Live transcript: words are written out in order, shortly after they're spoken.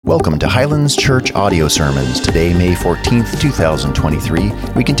Welcome to Highlands Church Audio Sermons. Today, May 14th, 2023,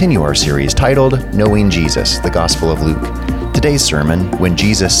 we continue our series titled Knowing Jesus, the Gospel of Luke. Today's sermon, When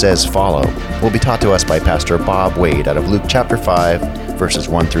Jesus Says Follow, will be taught to us by Pastor Bob Wade out of Luke chapter 5, verses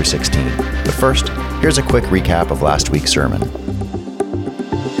 1 through 16. But first, here's a quick recap of last week's sermon.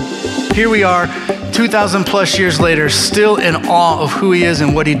 Here we are, 2,000 plus years later, still in awe of who he is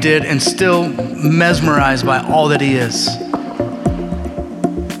and what he did, and still mesmerized by all that he is.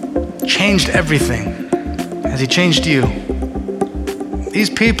 Changed everything as he changed you. These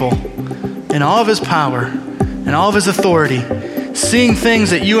people, in all of his power and all of his authority, seeing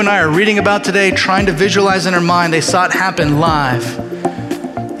things that you and I are reading about today, trying to visualize in our mind, they saw it happen live,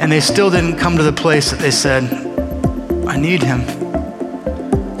 and they still didn't come to the place that they said, I need him.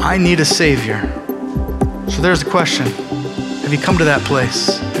 I need a Savior. So there's the question. Have you come to that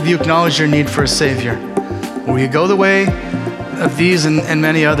place? Have you acknowledged your need for a Savior? Or will you go the way of these and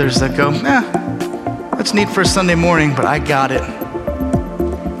many others that go, that's neat for a Sunday morning, but I got it.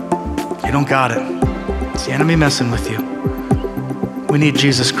 You don't got it. It's the enemy messing with you. We need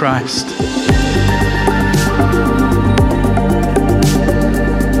Jesus Christ.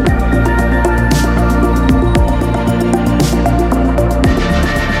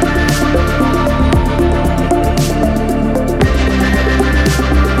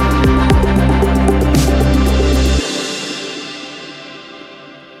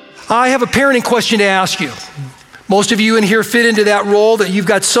 I have a parenting question to ask you. Most of you in here fit into that role, that you've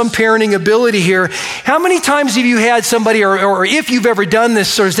got some parenting ability here. How many times have you had somebody, or if you've ever done this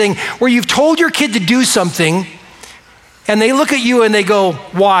sort of thing, where you've told your kid to do something, and they look at you and they go,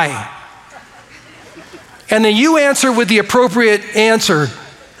 why? And then you answer with the appropriate answer,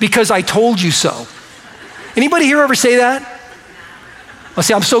 because I told you so. Anybody here ever say that? I'll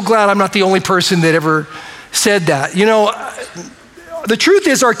say, I'm so glad I'm not the only person that ever said that. You know, the truth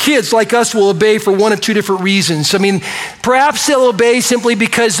is our kids, like us, will obey for one of two different reasons. I mean, perhaps they'll obey simply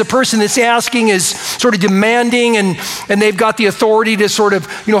because the person that's asking is sort of demanding and they've got the authority to sort of,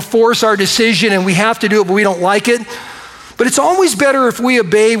 force our decision and we have to do it, but we don't like it. But it's always better if we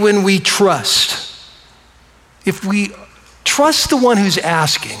obey when we trust. If we trust the one who's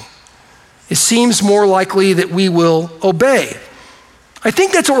asking, it seems more likely that we will obey. I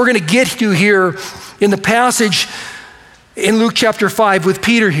think that's what we're going to get to here in the passage in Luke chapter 5 with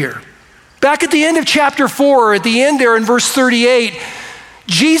Peter here. Back at the end of chapter 4, at the end there in verse 38,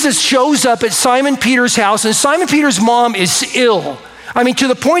 Jesus shows up at Simon Peter's house, and Simon Peter's mom is ill. I mean, to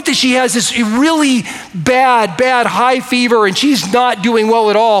the point that she has this really bad high fever, and she's not doing well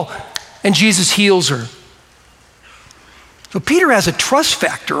at all, and Jesus heals her. So Peter has a trust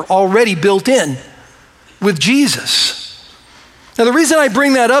factor already built in with Jesus. Now, the reason I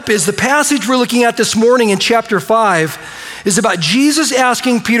bring that up is the passage we're looking at this morning in chapter 5 is about Jesus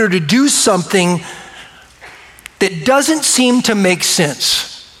asking Peter to do something that doesn't seem to make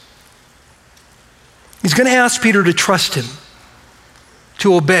sense. He's going to ask Peter to trust him,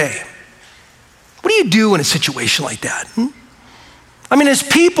 to obey. What do you do in a situation like that? I mean, as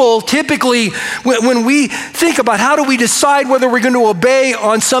people, typically, when we think about how do we decide whether we're going to obey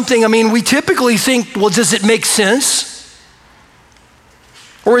on something, I mean, we typically think, well, does it make sense?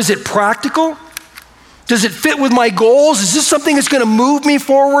 Or is it practical? Does it fit with my goals? Is this something that's going to move me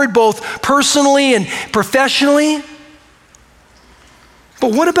forward both personally and professionally?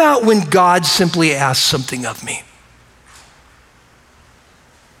 But what about when God simply asks something of me?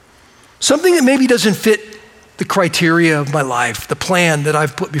 Something that maybe doesn't fit the criteria of my life, the plan that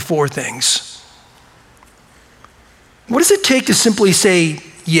I've put before things. What does it take to simply say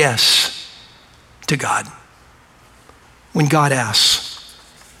yes to God when God asks?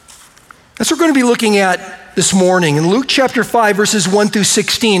 That's what we're going to be looking at this morning in Luke chapter 5, verses 1 through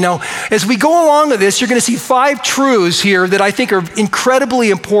 16. Now, as we go along with this, you're going to see 5 truths here that I think are incredibly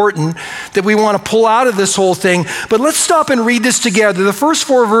important that we want to pull out of this whole thing. But let's stop and read this together. The first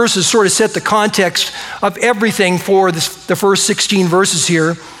 4 verses sort of set the context of everything for the first 16 verses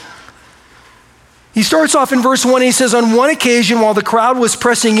here. He starts off in verse 1, and he says, on one occasion, while the crowd was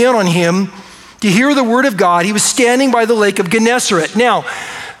pressing in on him to hear the word of God, he was standing by the lake of Gennesaret. Now,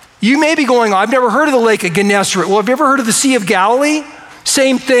 you may be going, I've never heard of the lake of Gennesaret. Well, have you ever heard of the Sea of Galilee?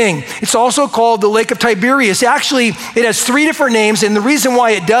 Same thing. It's also called the Lake of Tiberias. Actually, it has 3 different names, and the reason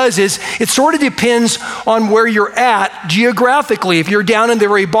why it does is it sort of depends on where you're at geographically. If you're down in the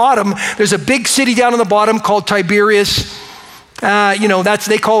very bottom, there's a big city down on the bottom called Tiberias.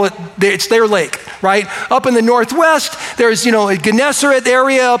 They call it, it's their lake, right? Up in the northwest, there's, a Gennesaret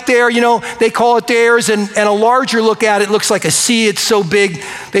area up there, they call it theirs, and a larger look at it looks like a sea. It's so big,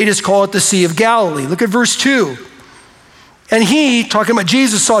 they just call it the Sea of Galilee. Look at verse 2. And he, talking about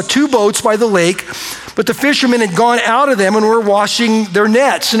Jesus, saw 2 boats by the lake, but the fishermen had gone out of them and were washing their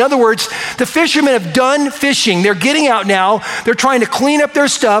nets. In other words, the fishermen have done fishing. They're getting out now. They're trying to clean up their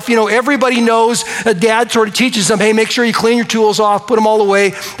stuff. You know, everybody knows, dad sort of teaches them, hey, make sure you clean your tools off, put them all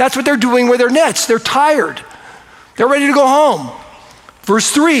away. That's what they're doing with their nets. They're tired. They're ready to go home.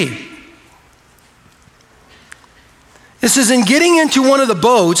 Verse 3. It says, in getting into one of the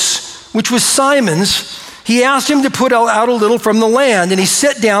boats, which was Simon's, he asked him to put out a little from the land, and he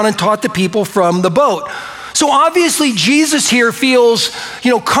sat down and taught the people from the boat. So obviously Jesus here feels,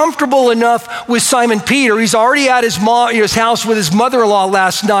 comfortable enough with Simon Peter. He's already at his house with his mother-in-law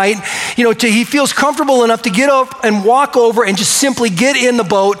last night. He feels comfortable enough to get up and walk over and just simply get in the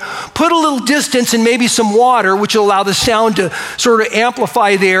boat, put a little distance and maybe some water, which will allow the sound to sort of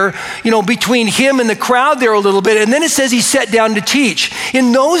amplify there, between him and the crowd there a little bit. And then it says he sat down to teach.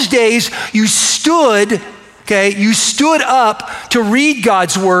 In those days, you stood up to read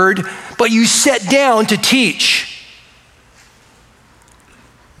God's word, but you sat down to teach.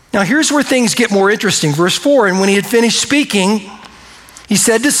 Now here's where things get more interesting. Verse 4, and when he had finished speaking, he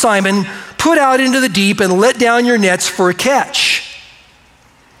said to Simon, put out into the deep and let down your nets for a catch.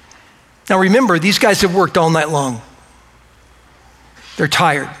 Now remember, these guys have worked all night long. They're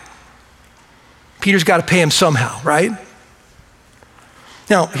tired. Peter's got to pay him somehow, right?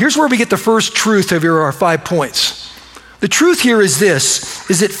 Now, here's where we get the first truth of our 5 points. The truth here is this,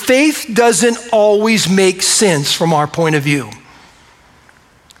 is that faith doesn't always make sense from our point of view.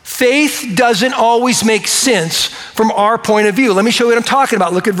 Faith doesn't always make sense from our point of view. Let me show you what I'm talking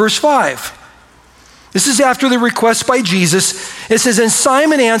about. Look at verse 5. This is after the request by Jesus. It says, and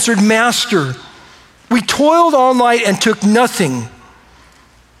Simon answered, Master, we toiled all night and took nothing,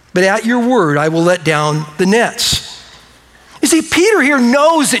 but at your word I will let down the nets. You see, Peter here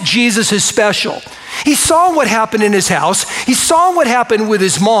knows that Jesus is special. He saw what happened in his house. He saw what happened with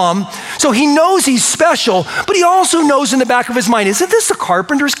his mom. So he knows he's special, but he also knows in the back of his mind, isn't this a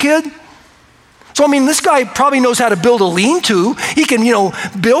carpenter's kid? So, this guy probably knows how to build a lean-to. He can,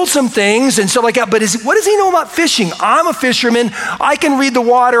 build some things and stuff like that. But what does he know about fishing? I'm a fisherman. I can read the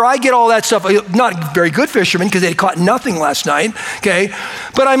water. I get all that stuff. Not a very good fisherman because they caught nothing last night, okay?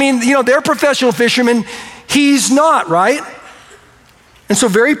 But they're professional fishermen. He's not, right? And so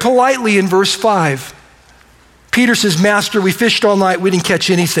very politely in verse 5, Peter says, Master, we fished all night, we didn't catch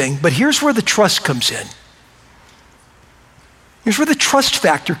anything. But here's where the trust comes in. Here's where the trust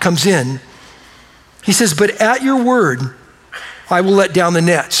factor comes in. He says, but at your word, I will let down the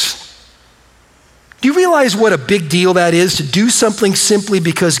nets. Do you realize what a big deal that is to do something simply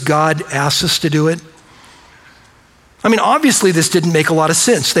because God asks us to do it? Obviously this didn't make a lot of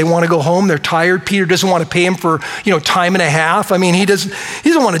sense. They want to go home, they're tired. Peter doesn't want to pay him for, time and a half. He doesn't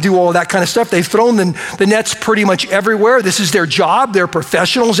want to do all of that kind of stuff. They've thrown the nets pretty much everywhere. This is their job. They're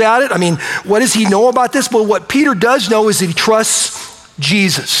professionals at it. What does he know about this? Well, what Peter does know is that he trusts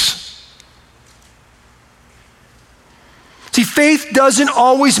Jesus. See, faith doesn't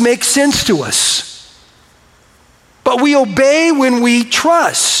always make sense to us, but we obey when we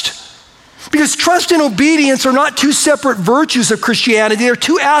trust. Because trust and obedience are not 2 separate virtues of Christianity. They're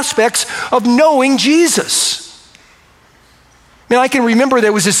 2 aspects of knowing Jesus. I can remember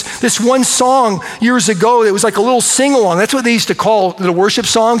there was this one song years ago that was like a little sing-along. That's what they used to call the worship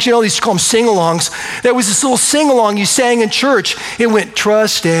songs. They used to call them sing-alongs. There was this little sing-along you sang in church. It went,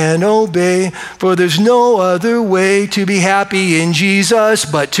 trust and obey, for there's no other way to be happy in Jesus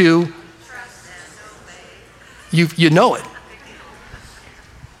but to trust and obey. You know it.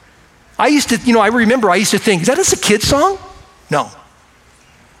 I used to think, is that just a kid's song? No.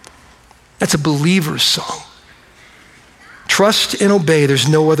 That's a believer's song. Trust and obey. There's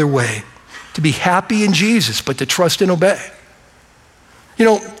no other way to be happy in Jesus but to trust and obey.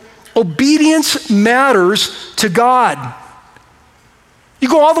 Obedience matters to God. You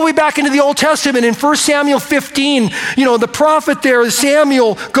go all the way back into the Old Testament in 1 Samuel 15, the prophet there,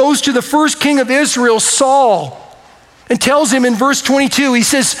 Samuel, goes to the first king of Israel, Saul, and tells him in verse 22, he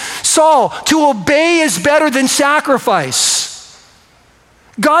says, Saul, to obey is better than sacrifice.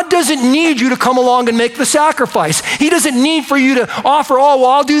 God doesn't need you to come along and make the sacrifice. He doesn't need for you to offer,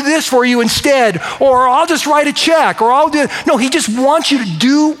 I'll do this for you instead, or I'll just write a check, or I'll do. No, he just wants you to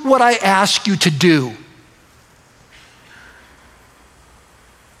do what I ask you to do.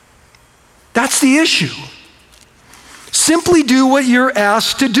 That's the issue. Simply do what you're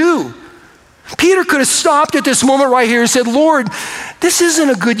asked to do. Peter could have stopped at this moment right here and said, Lord, this isn't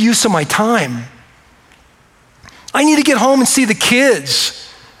a good use of my time. I need to get home and see the kids.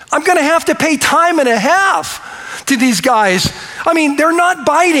 I'm going to have to pay time and a half to these guys. I mean, they're not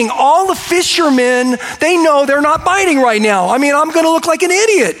biting. All the fishermen, they know they're not biting right now. I mean, I'm going to look like an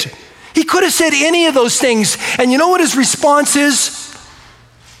idiot. He could have said any of those things. And you know what his response is?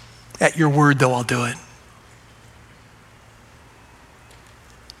 At your word, though, I'll do it.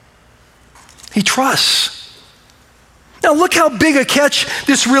 He trusts. Now look how big a catch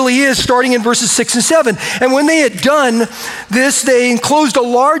this really is, starting in verses 6 and 7. And when they had done this, they enclosed a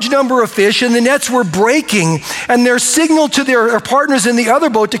large number of fish, and the nets were breaking. And they signaled to their partners in the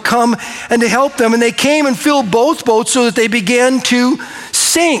other boat to come and to help them. And they came and filled both boats so that they began to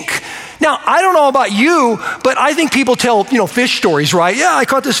sink. Now, I don't know about you, but I think people tell, fish stories, right? Yeah, I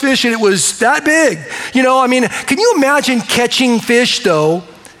caught this fish and it was that big. Can you imagine catching fish, though,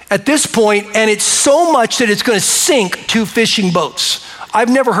 at this point, and it's so much that it's going to sink 2 fishing boats? I've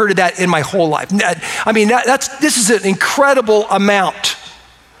never heard of that in my whole life. This is an incredible amount.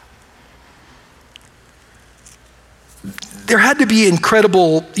 There had to be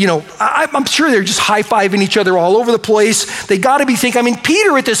incredible, I'm sure they're just high-fiving each other all over the place. They got to be thinking,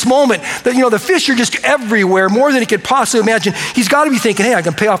 Peter at this moment, the fish are just everywhere, more than he could possibly imagine. He's got to be thinking, hey, I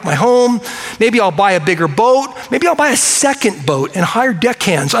can pay off my home. Maybe I'll buy a bigger boat. Maybe I'll buy a second boat and hire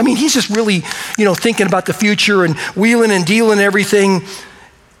deckhands. He's just really, thinking about the future and wheeling and dealing and everything.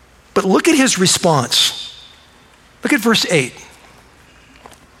 But look at his response. Look at verse 8.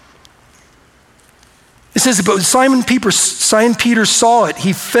 It says, but Simon Peter saw it.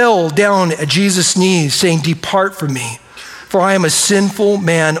 He fell down at Jesus' knees, saying, depart from me, for I am a sinful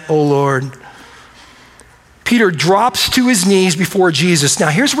man, O Lord. Peter drops to his knees before Jesus. Now,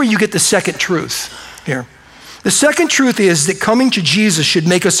 here's where you get the second truth here. The second truth is that coming to Jesus should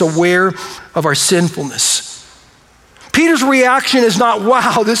make us aware of our sinfulness. Peter's reaction is not,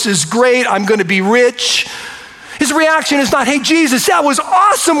 wow, this is great, I'm going to be rich. His reaction is not, hey, Jesus, that was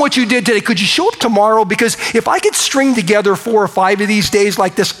awesome what you did today. Could you show up tomorrow? Because if I could string together 4 or 5 of these days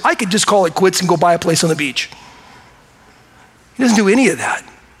like this, I could just call it quits and go buy a place on the beach. He doesn't do any of that.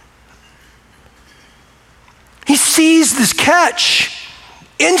 He sees this catch.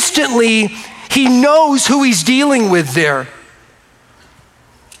 Instantly, he knows who he's dealing with there.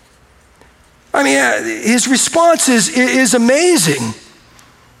 His response is amazing.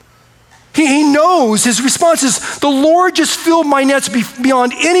 He knows, his response is, the Lord just filled my nets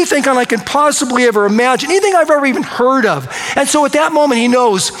beyond anything I can possibly ever imagine, anything I've ever even heard of. And so at that moment, he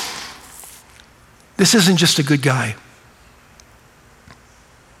knows, this isn't just a good guy.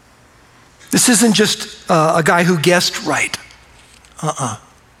 This isn't just a guy who guessed right.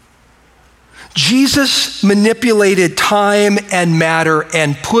 Jesus manipulated time and matter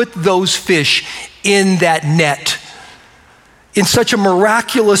and put those fish in that net in such a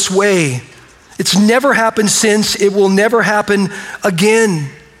miraculous way. It's never happened since. It will never happen again.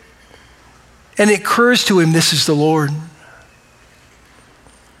 And it occurs to him, this is the Lord.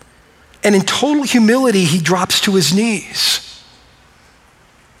 And in total humility, he drops to his knees.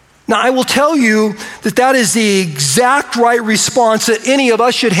 Now, I will tell you that is the exact right response that any of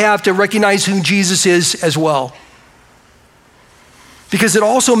us should have to recognize who Jesus is as well. Because it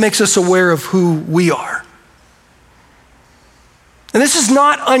also makes us aware of who we are. And this is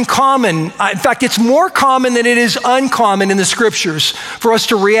not uncommon. In fact, it's more common than it is uncommon in the scriptures for us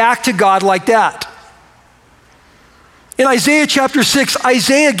to react to God like that. In Isaiah chapter 6,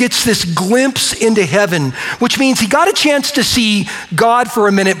 Isaiah gets this glimpse into heaven, which means he got a chance to see God for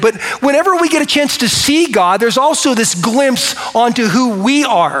a minute. But whenever we get a chance to see God, there's also this glimpse onto who we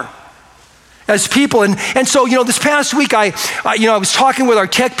are as people. And so, this past week, I was talking with our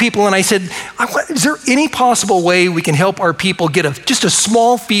tech people and I said, is there any possible way we can help our people get just a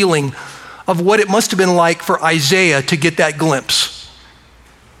small feeling of what it must have been like for Isaiah to get that glimpse?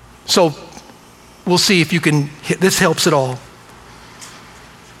 So we'll see if this helps at all.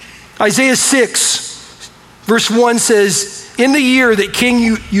 Isaiah 6, verse 1 says, in the year that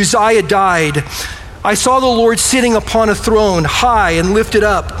King Uzziah died, I saw the Lord sitting upon a throne, high and lifted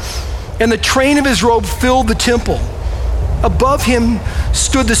up, and the train of his robe filled the temple. Above him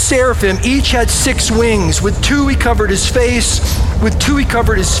stood the seraphim. Each had 6 wings. With 2 he covered his face. With 2 he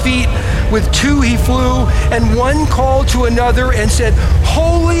covered his feet. With 2 he flew. And one called to another and said,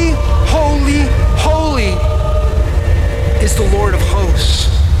 holy, holy, holy is the Lord of hosts.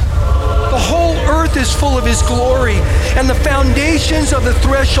 The whole earth is full of his glory. And the foundations of the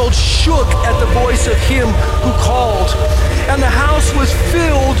threshold shook at the voice of him who called. And the house was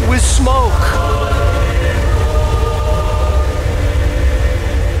filled with smoke.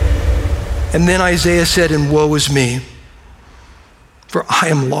 And then Isaiah said, and woe is me, for I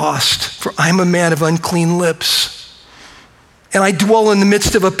am lost, for I am a man of unclean lips. and I dwell in the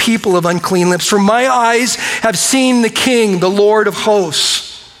midst of a people of unclean lips. For my eyes have seen the King, the Lord of hosts.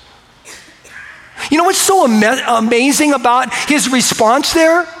 You know what's so amazing about his response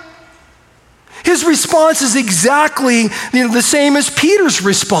there? His response is exactly the same as Peter's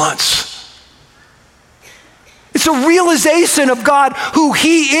response. It's a realization of God, who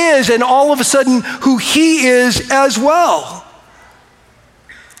he is, and all of a sudden who he is as well.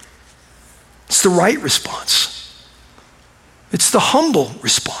 It's the right response. It's the humble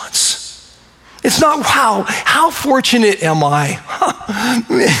response. It's not, wow, how fortunate am I?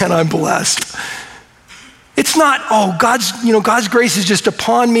 Man, I'm blessed. It's not, oh, God's grace is just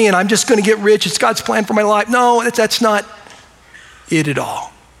upon me and I'm just going to get rich. It's God's plan for my life. No, that's not it at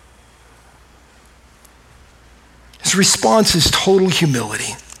all. His response is total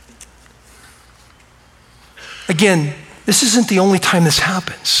humility. Again, this isn't the only time this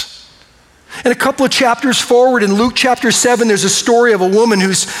happens. And a couple of chapters forward in Luke chapter 7, there's a story of a woman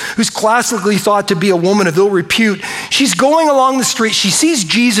who's classically thought to be a woman of ill repute. She's going along the street. She sees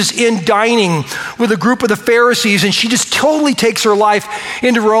Jesus dining with a group of the Pharisees, and she just totally takes her life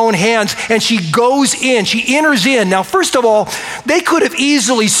into her own hands, and she goes in. She enters in. Now, first of all, they could have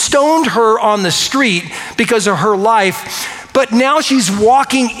easily stoned her on the street because of her life. But now she's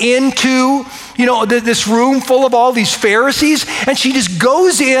walking into, this room full of all these Pharisees, and she just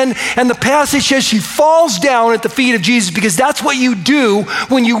goes in, and the passage says she falls down at the feet of Jesus, because that's what you do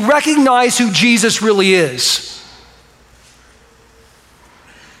when you recognize who Jesus really is.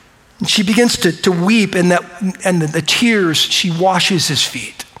 And she begins to weep, and the tears, she washes his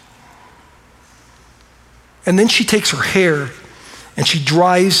feet. And then she takes her hair, and she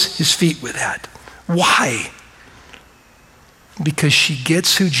dries his feet with that. Why? Because she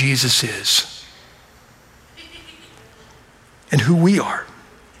gets who Jesus is and who we are.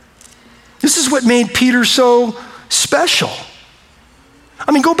 This is what made Peter so special.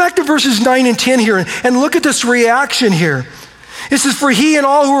 I mean, go back to verses 9 and 10 here and look at this reaction here. It says, for he and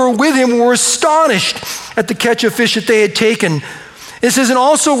all who were with him were astonished at the catch of fish that they had taken. It says, and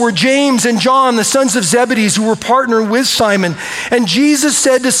also were James and John, the sons of Zebedee, who were partnered with Simon. And Jesus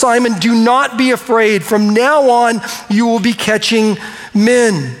said to Simon, do not be afraid. From now on, you will be catching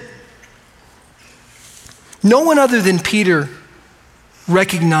men. No one other than Peter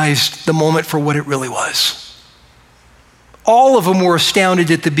recognized the moment for what it really was. All of them were astounded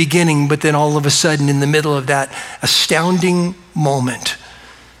at the beginning, but then all of a sudden, in the middle of that astounding moment,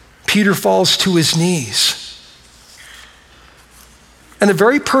 Peter falls to his knees. And the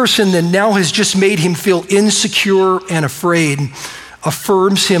very person that now has just made him feel insecure and afraid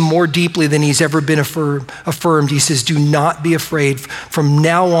affirms him more deeply than he's ever been affirmed. He says, do not be afraid. From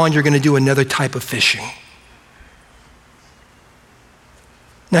now on, you're going to do another type of fishing.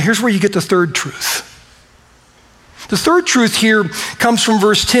 Now, here's where you get the third truth. The third truth here comes from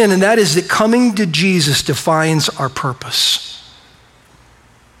verse 10, and that is that coming to Jesus defines our purpose.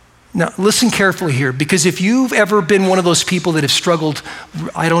 Now, listen carefully here, because if you've ever been one of those people that have struggled,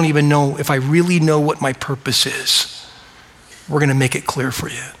 I don't even know if I really know what my purpose is, we're going to make it clear for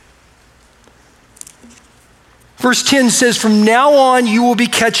you. Verse 10 says, from now on, you will be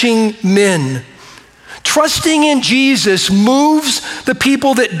catching men. Trusting in Jesus moves the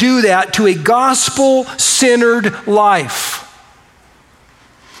people that do that to a gospel-centered life.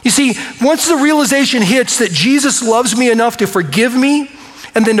 You see, once the realization hits that Jesus loves me enough to forgive me,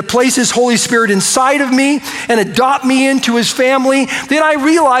 and then to place his Holy Spirit inside of me and adopt me into his family, then I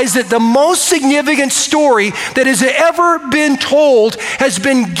realize that the most significant story that has ever been told has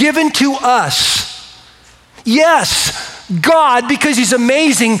been given to us. Yes, God, because he's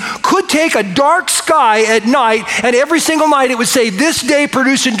amazing, could take a dark sky at night, and every single night it would say, this day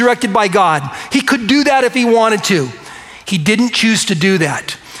produced and directed by God. He could do that if he wanted to. He didn't choose to do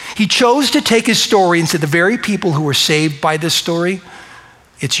that. He chose to take his story and said, the very people who were saved by this story,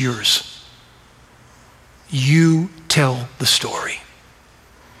 it's yours. You tell the story.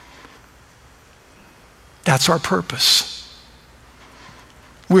 That's our purpose.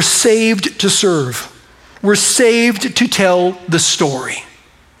 We're saved to serve. We're saved to tell the story.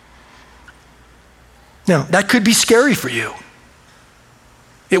 Now, that could be scary for you.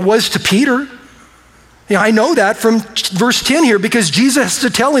 It was to Peter. Yeah, I know that from verse 10 here, because Jesus has to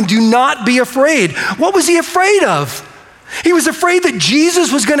tell him, do not be afraid. What was he afraid of? He was afraid that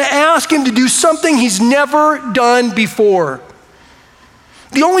Jesus was going to ask him to do something he's never done before.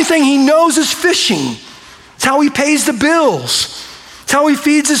 The only thing he knows is fishing. It's how he pays the bills. It's how he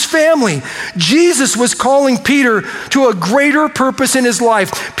feeds his family. Jesus was calling Peter to a greater purpose in his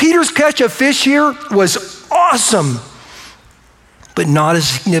life. Peter's catch of fish here was awesome, but not as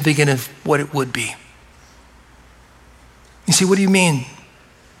significant as what it would be. You say, what do you mean?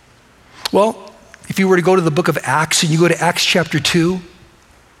 Well, if you were to go to the book of Acts and you go to Acts chapter 2,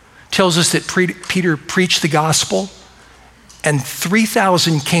 tells us that Peter preached the gospel and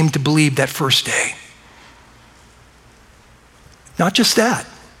 3,000 came to believe that first day. Not just that.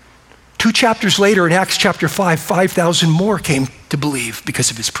 2 chapters later in Acts chapter 5, 5,000 more came to believe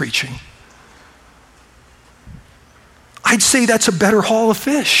because of his preaching. I'd say that's a better haul of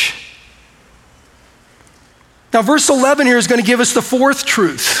fish. Now, verse 11 here is going to give us the fourth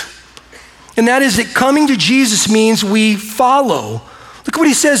truth, and that is that coming to Jesus means we follow. Look at what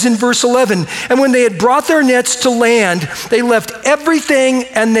he says in verse 11. And when they had brought their nets to land, they left everything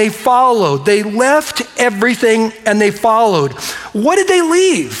and they followed. They left everything and they followed. What did they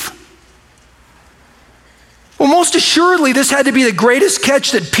leave? Well, most assuredly, this had to be the greatest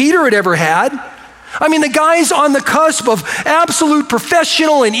catch that Peter had ever had. I mean, the guy's on the cusp of absolute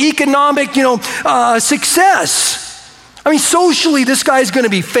professional and economic, success. I mean, socially, this guy's going to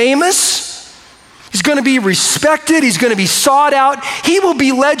be famous. He's going to be respected. He's going to be sought out. He will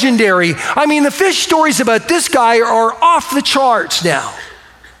be legendary. I mean, the fish stories about this guy are off the charts now.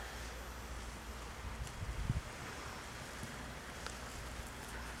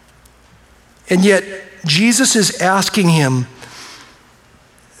 And yet, Jesus is asking him,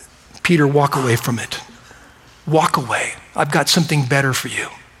 Peter, walk away from it. Walk away. I've got something better for you.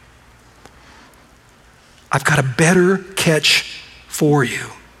 I've got a better catch for you.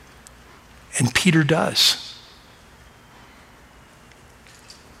 And Peter does.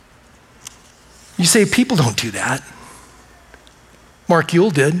 You say, people don't do that. Mark Yule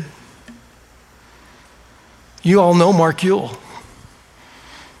did. You all know Mark Yule.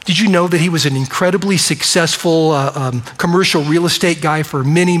 Did you know that he was an incredibly successful commercial real estate guy for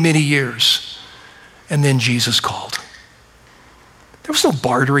many, many years? And then Jesus called. There was no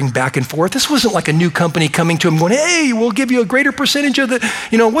bartering back and forth. This wasn't like a new company coming to him going, hey, we'll give you a greater percentage of the,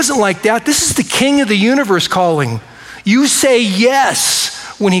 it wasn't like that. This is the King of the universe calling. You say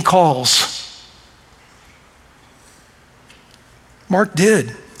yes when he calls. Mark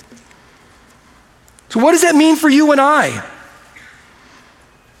did. So what does that mean for you and I?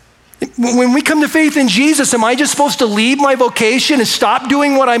 When we come to faith in Jesus, am I just supposed to leave my vocation and stop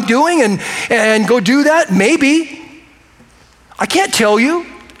doing what I'm doing and go do that? Maybe. I can't tell you.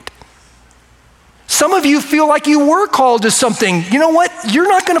 Some of you feel like you were called to something. You know what? You're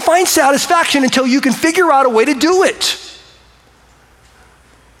not going to find satisfaction until you can figure out a way to do it.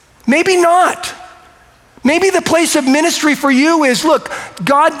 Maybe not. Maybe the place of ministry for you is, look,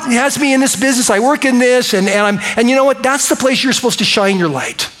 God has me in this business. I work in this, and you know what? That's the place you're supposed to shine your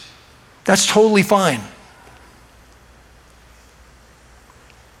light. That's totally fine.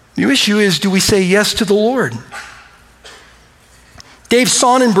 The issue is, do we say yes to the Lord? Dave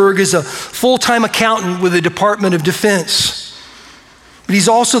Sonnenberg is a full-time accountant with the Department of Defense, but he's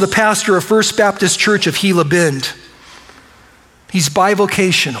also the pastor of First Baptist Church of Gila Bend. He's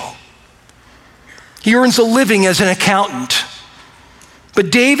bivocational. He earns a living as an accountant, but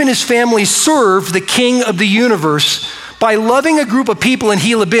Dave and his family serve the King of the universe by loving a group of people in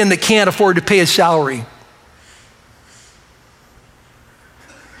Gila Bend that can't afford to pay his salary.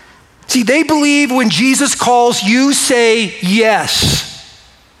 See, they believe when Jesus calls, you say yes.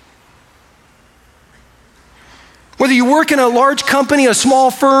 Whether you work in a large company, a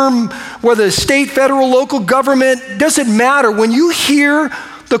small firm, whether state, federal, local government, doesn't matter. When you hear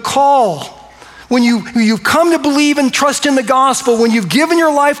the call, when you've come to believe and trust in the gospel, when you've given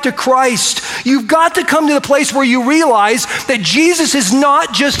your life to Christ, you've got to come to the place where you realize that Jesus is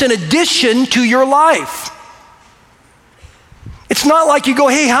not just an addition to your life. It's not like you go,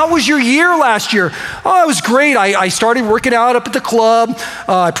 hey, how was your year last year? Oh, it was great. I started working out up at the club.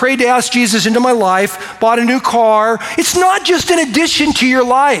 I prayed to ask Jesus into my life, bought a new car. It's not just an addition to your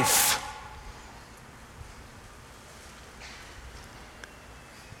life.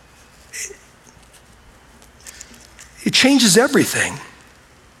 It changes everything.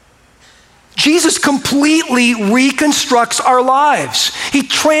 Jesus completely reconstructs our lives. He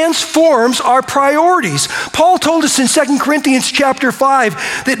transforms our priorities. Paul told us in 2 Corinthians chapter 5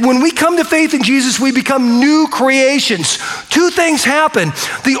 that when we come to faith in Jesus, we become new creations. Two things happen.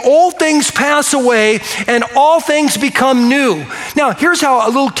 The old things pass away and all things become new. Now, here's how a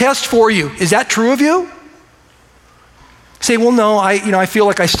little test for you. Is that true of you? Say, well, no, I feel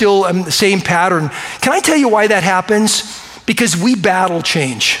like I still am the same pattern. Can I tell you why that happens? Because we battle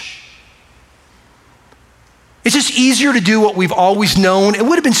change. It's just easier to do what we've always known. It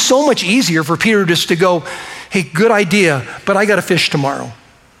would have been so much easier for Peter just to go, hey, good idea, but I got to fish tomorrow.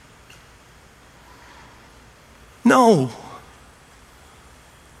 No.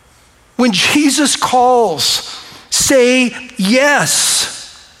 When Jesus calls, say yes.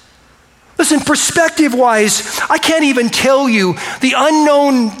 Listen, perspective-wise, I can't even tell you the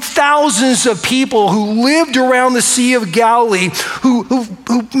unknown thousands of people who lived around the Sea of Galilee who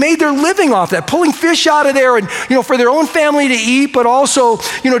made their living off that, pulling fish out of there and, for their own family to eat, but also,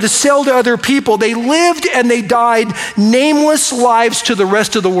 to sell to other people. They lived and they died nameless lives to the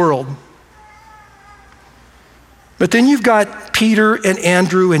rest of the world. But then you've got Peter and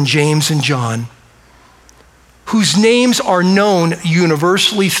Andrew and James and John, whose names are known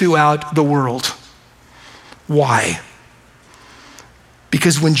universally throughout the world. Why?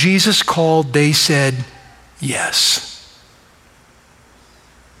 Because when Jesus called, they said, yes.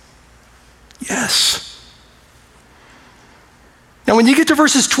 Yes. Now, when you get to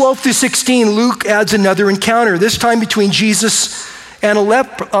verses 12 through 16, Luke adds another encounter, this time between Jesus and a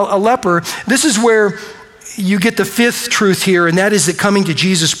leper. This is where you get the fifth truth here, and that is that coming to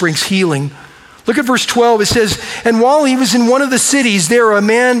Jesus brings healing. Look at verse 12. It says, and while he was in one of the cities, there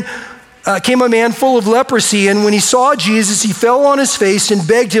came a man full of leprosy. And when he saw Jesus, he fell on his face and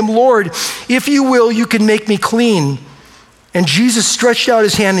begged him, Lord, if you will, you can make me clean. And Jesus stretched out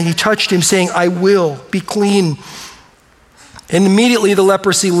his hand and he touched him, saying, I will, be clean. And immediately the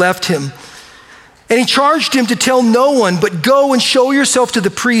leprosy left him. And he charged him to tell no one, but go and show yourself to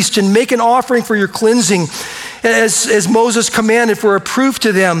the priest and make an offering for your cleansing, as Moses commanded, for a proof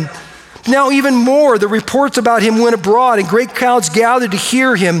to them. Now even more, the reports about him went abroad, and great crowds gathered to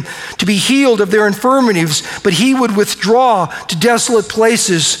hear him, to be healed of their infirmities. But he would withdraw to desolate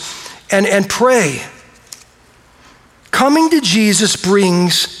places and pray. Coming to Jesus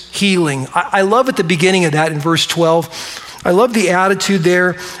brings healing. I love at the beginning of that in verse 12. I love the attitude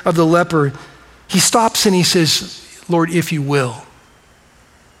there of the leper. He stops and he says, Lord, if you will.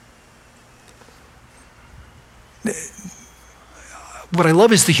 What I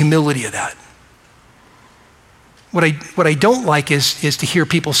love is the humility of that. What I don't like is to hear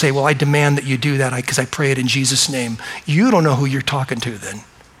people say, well, I demand that you do that because I pray it in Jesus' name. You don't know who you're talking to then.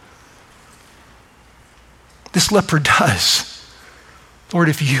 This leper does. Lord,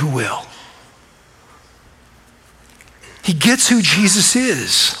 if you will. He gets who Jesus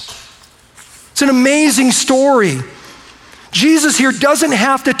is. It's an amazing story. Jesus here doesn't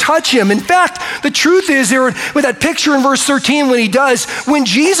have to touch him. In fact, the truth is there with that picture in verse 13 when he does, when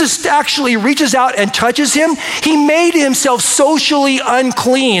Jesus actually reaches out and touches him, he made himself socially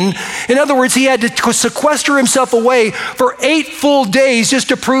unclean. In other words, he had to sequester himself away for 8 full days just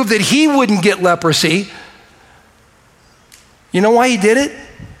to prove that he wouldn't get leprosy. You know why he did it?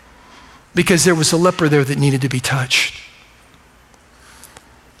 Because there was a leper there that needed to be touched.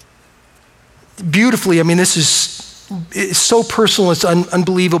 Beautifully, this is so personal, it's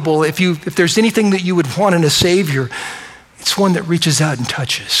unbelievable. If there's anything that you would want in a Savior, it's one that reaches out and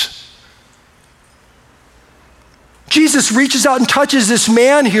touches. Jesus reaches out and touches this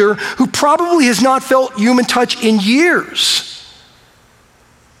man here who probably has not felt human touch in years.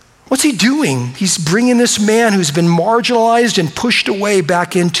 What's he doing? He's bringing this man who's been marginalized and pushed away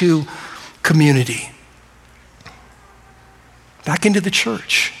back into community, back into the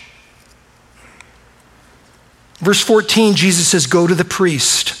church. Verse 14, Jesus says, go to the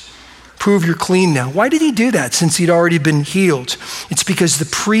priest. Prove you're clean now. Why did he do that since he'd already been healed? It's because the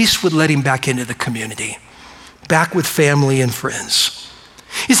priest would let him back into the community, back with family and friends.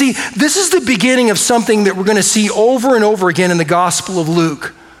 You see, this is the beginning of something that we're going to see over and over again in the Gospel of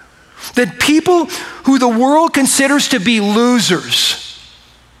Luke. That people who the world considers to be losers,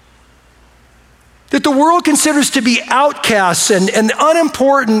 that the world considers to be outcasts and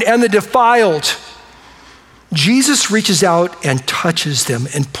unimportant and the defiled, Jesus reaches out and touches them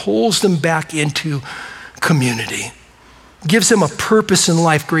and pulls them back into community, gives them a purpose in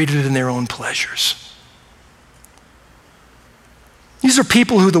life greater than their own pleasures. These are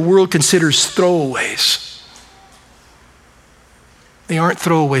people who the world considers throwaways. They aren't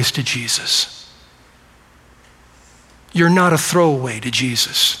throwaways to Jesus. You're not a throwaway to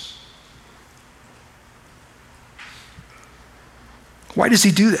Jesus. Why does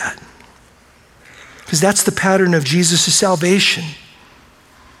he do that? Because that's the pattern of Jesus' salvation.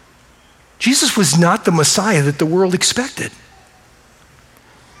 Jesus was not the Messiah that the world expected.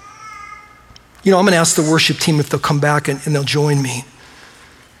 I'm going to ask the worship team if they'll come back and they'll join me.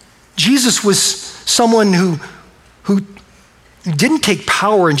 Jesus was someone who didn't take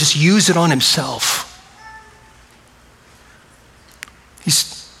power and just use it on himself.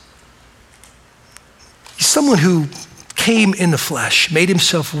 He's someone who came in the flesh, made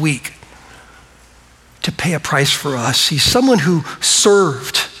himself weak, to pay a price for us. He's someone who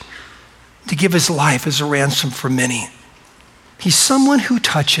served to give his life as a ransom for many. He's someone who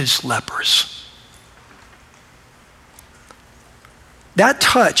touches lepers. That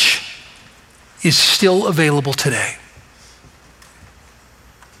touch is still available today.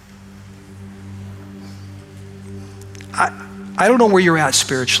 I don't know where you're at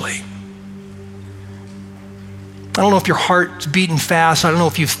spiritually. I don't know if your heart's beating fast. I don't know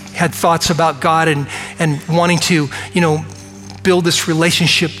if you've had thoughts about God and wanting to, build this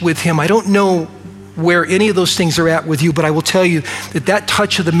relationship with him. I don't know where any of those things are at with you, but I will tell you that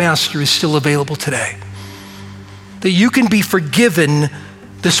touch of the Master is still available today. That you can be forgiven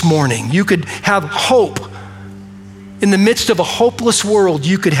this morning. You could have hope. In the midst of a hopeless world,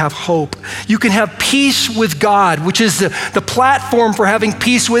 you could have hope. You can have peace with God, which is the platform for having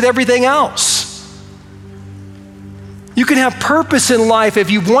peace with everything else. You can have purpose in life.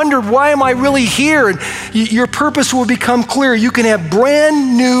 If you've wondered, why am I really here? And your purpose will become clear. You can have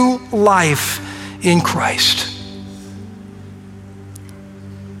brand new life in Christ.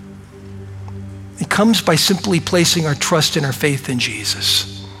 It comes by simply placing our trust and our faith in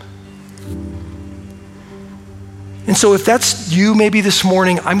Jesus. And so if that's you maybe this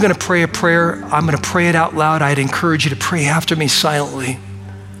morning, I'm going to pray a prayer. I'm going to pray it out loud. I'd encourage you to pray after me silently,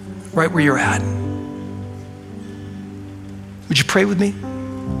 right where you're at. Would you pray with me?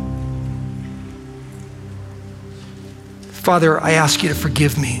 Father, I ask you to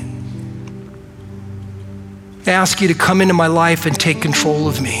forgive me. I ask you to come into my life and take control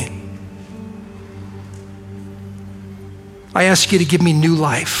of me. I ask you to give me new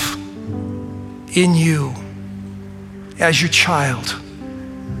life in you as your child.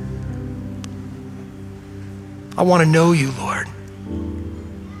 I want to know you, Lord.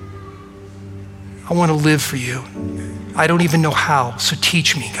 I want to live for you. I don't even know how, so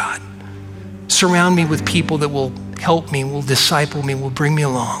teach me, God. Surround me with people that will help me, will disciple me, will bring me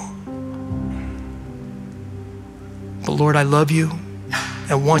along. But Lord, I love you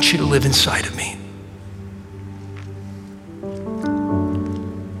and want you to live inside of me.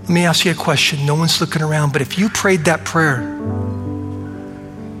 Let me ask you a question. No one's looking around, but if you prayed that prayer,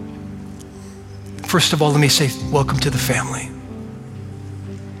 first of all, let me say, welcome to the family.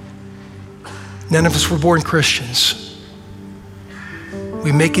 None of us were born Christians.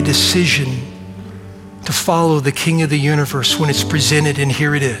 We make a decision to follow the King of the universe when it's presented, and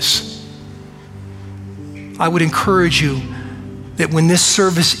here it is. I would encourage you that when this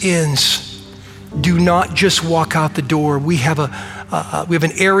service ends, do not just walk out the door. We have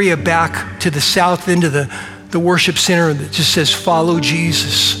an area back to the south end of the worship center that just says, follow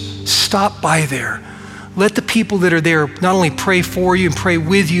Jesus. Stop by there. Let the people that are there not only pray for you and pray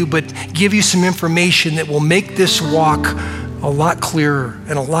with you, but give you some information that will make this walk a lot clearer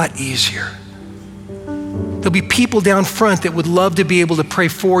and a lot easier. There'll be people down front that would love to be able to pray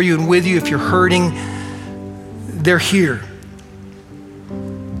for you and with you if you're hurting. They're here.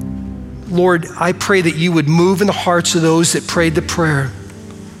 Lord, I pray that you would move in the hearts of those that prayed the prayer,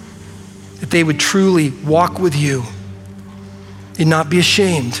 that they would truly walk with you and not be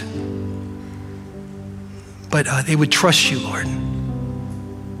ashamed, but they would trust you, Lord.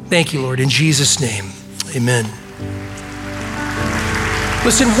 Thank you, Lord. In Jesus' name, amen.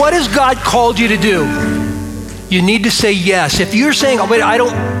 Listen, what has God called you to do? You need to say yes. If you're saying, oh, wait, I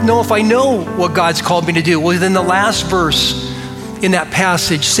don't know if I know what God's called me to do. Well, then the last verse in that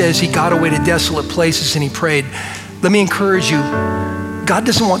passage says he got away to desolate places and he prayed. Let me encourage you, God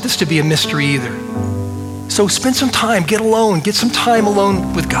doesn't want this to be a mystery either. So spend some time, get alone, get some time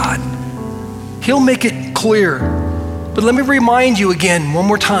alone with God. He'll make it clear. But let me remind you again, one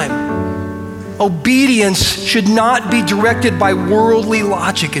more time. Obedience should not be directed by worldly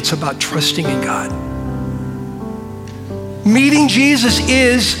logic. It's about trusting in God. Meeting Jesus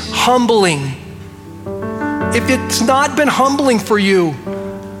is humbling. If it's not been humbling for you,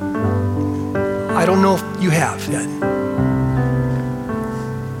 I don't know if you have yet.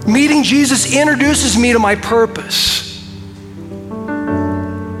 Meeting Jesus introduces me to my purpose.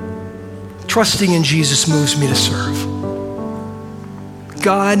 Trusting in Jesus moves me to serve.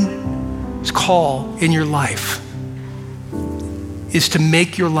 God's call in your life is to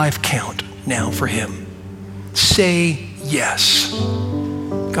make your life count now for him. Say yes.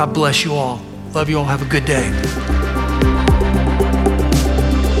 God bless you all. Love you all. Have a good day.